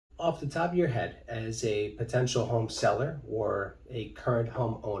Off the top of your head, as a potential home seller or a current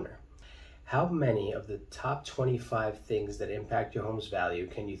home owner, how many of the top 25 things that impact your home's value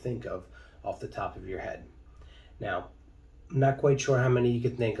can you think of off the top of your head? Now, I'm not quite sure how many you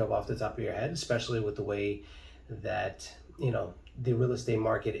could think of off the top of your head, especially with the way that, the real estate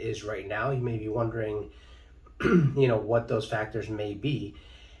market is right now. You may be wondering, what those factors may be.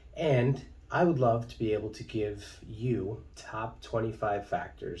 And I would love to be able to give you top 25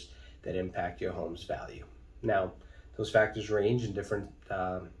 factors that impact your home's value. Now, those factors range in different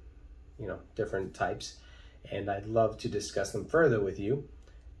types, and I'd love to discuss them further with you.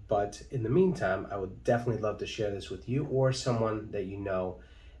 But in the meantime, I would definitely love to share this with you or someone that you know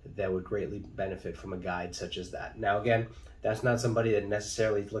that would greatly benefit from a guide such as that. Now, again, that's not somebody that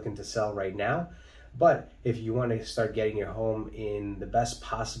necessarily is looking to sell right now, but if you want to start getting your home in the best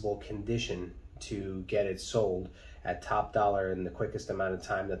possible condition to get it sold at top dollar in the quickest amount of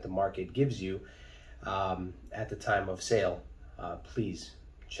time that the market gives you at the time of sale, please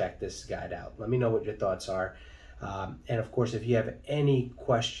check this guide out. Let me know what your thoughts are. And of course, if you have any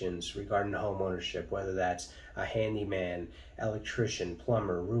questions regarding home ownership, whether that's a handyman, electrician,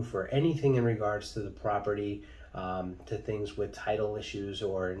 plumber, roofer, anything in regards to the property, to things with title issues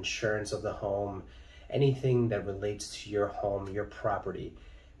or insurance of the home, anything that relates to your home, your property,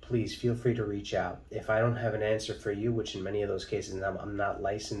 please feel free to reach out. If I don't have an answer for you, which in many of those cases I'm not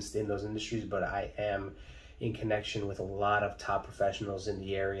licensed in those industries, but I am in connection with a lot of top professionals in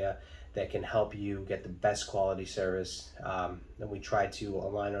the area that can help you get the best quality service. And we try to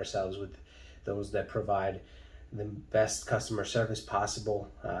align ourselves with those that provide the best customer service possible.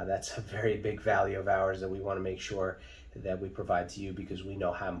 That's a very big value of ours that we want to make sure that we provide to you, because we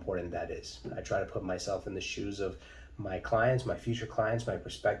know how important that is. I try to put myself in the shoes of my clients, my future clients, my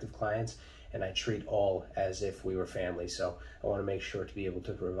prospective clients, and I treat all as if we were family. So I want to make sure to be able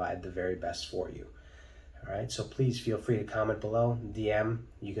to provide the very best for you. All right, so please feel free to comment below, DM.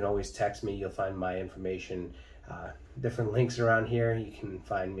 You can always text me. You'll find my information, different links around here. You can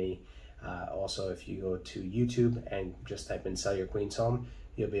find me. Also, if you go to YouTube and just type in Sell Your Queen's Home,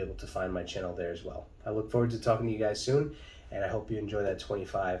 you'll be able to find my channel there as well. I look forward to talking to you guys soon, and I hope you enjoy that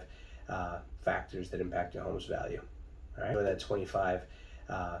 25 factors that impact your home's value. All right, enjoy that 25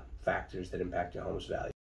 factors that impact your home's value.